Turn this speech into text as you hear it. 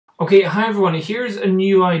Okay, hi everyone, here's a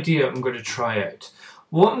new idea I'm going to try out.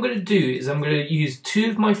 What I'm going to do is I'm going to use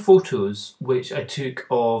two of my photos which I took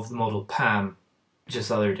of the model Pam just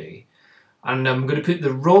the other day, and I'm going to put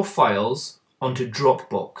the raw files onto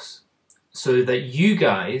Dropbox so that you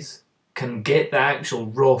guys can get the actual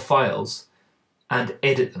raw files and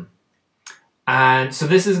edit them. And so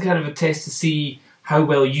this is kind of a test to see how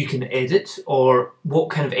well you can edit or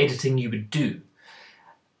what kind of editing you would do.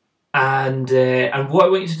 And what I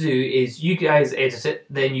want you to do is you guys edit it,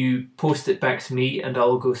 then you post it back to me and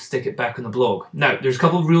I'll go stick it back on the blog. Now, there's a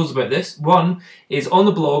couple of rules about this. One is on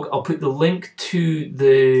the blog, I'll put the link to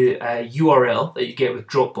the URL that you get with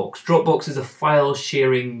Dropbox. Dropbox is a file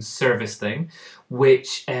sharing service thing,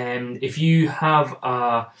 which if you have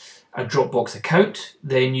a Dropbox account,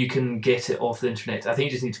 then you can get it off the internet. I think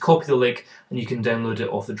you just need to copy the link and you can download it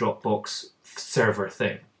off the Dropbox server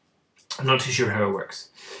thing. I'm not too sure how it works.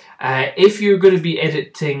 If you're going to be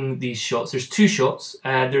editing these shots, there's two shots.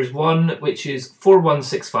 There's one which is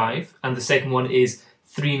 4165 and the second one is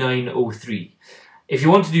 3903. If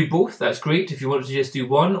you want to do both, that's great. If you want to just do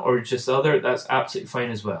one or just the other, that's absolutely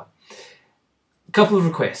fine as well. A couple of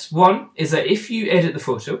requests. One is that if you edit the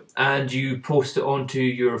photo and you post it onto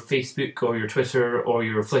your Facebook or your Twitter or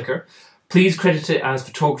your Flickr, please credit it as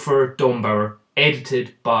photographer Dom Bauer,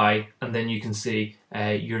 edited by, and then you can say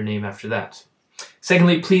your name after that.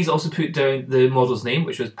 Secondly, please also put down the model's name,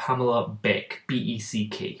 which was Pamela Beck,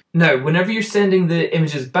 B-E-C-K. Now, whenever you're sending the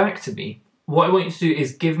images back to me, what I want you to do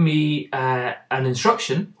is give me an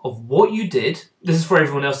instruction of what you did. This is for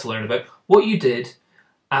everyone else to learn about. What you did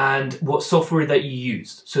and what software that you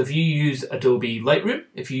used. So if you use Adobe Lightroom,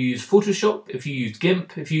 if you use Photoshop, if you use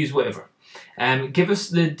GIMP, if you use whatever. Give us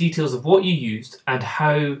the details of what you used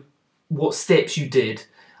and what steps you did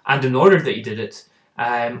and in order that you did it.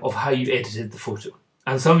 Of how you edited the photo.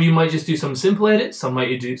 And some of you might just do some simple edits, some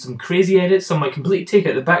might do some crazy edits, some might completely take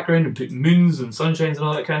out the background and put moons and sunshines and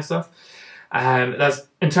all that kind of stuff. That's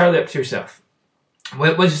entirely up to yourself.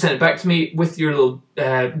 Once you send it back to me with your little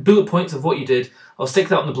bullet points of what you did, I'll stick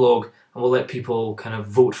that on the blog and we'll let people kind of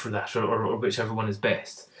vote for that or whichever one is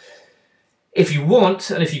best. If you want,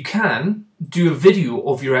 and if you can, do a video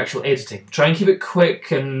of your actual editing. Try and keep it quick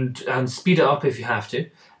and speed it up if you have to.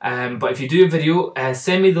 But if you do a video,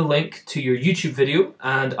 send me the link to your YouTube video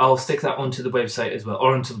and I'll stick that onto the website as well,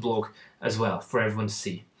 or onto the blog as well for everyone to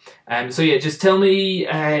see. So yeah, just tell me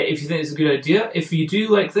if you think it's a good idea. If you do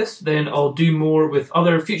like this, then I'll do more with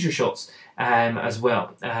other future shots as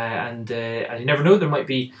well. And you never know, there might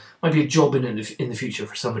be a job in the future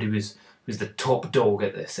for somebody who's the top dog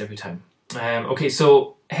at this every time. Okay,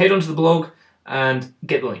 so head onto the blog and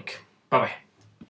get the link. Bye bye.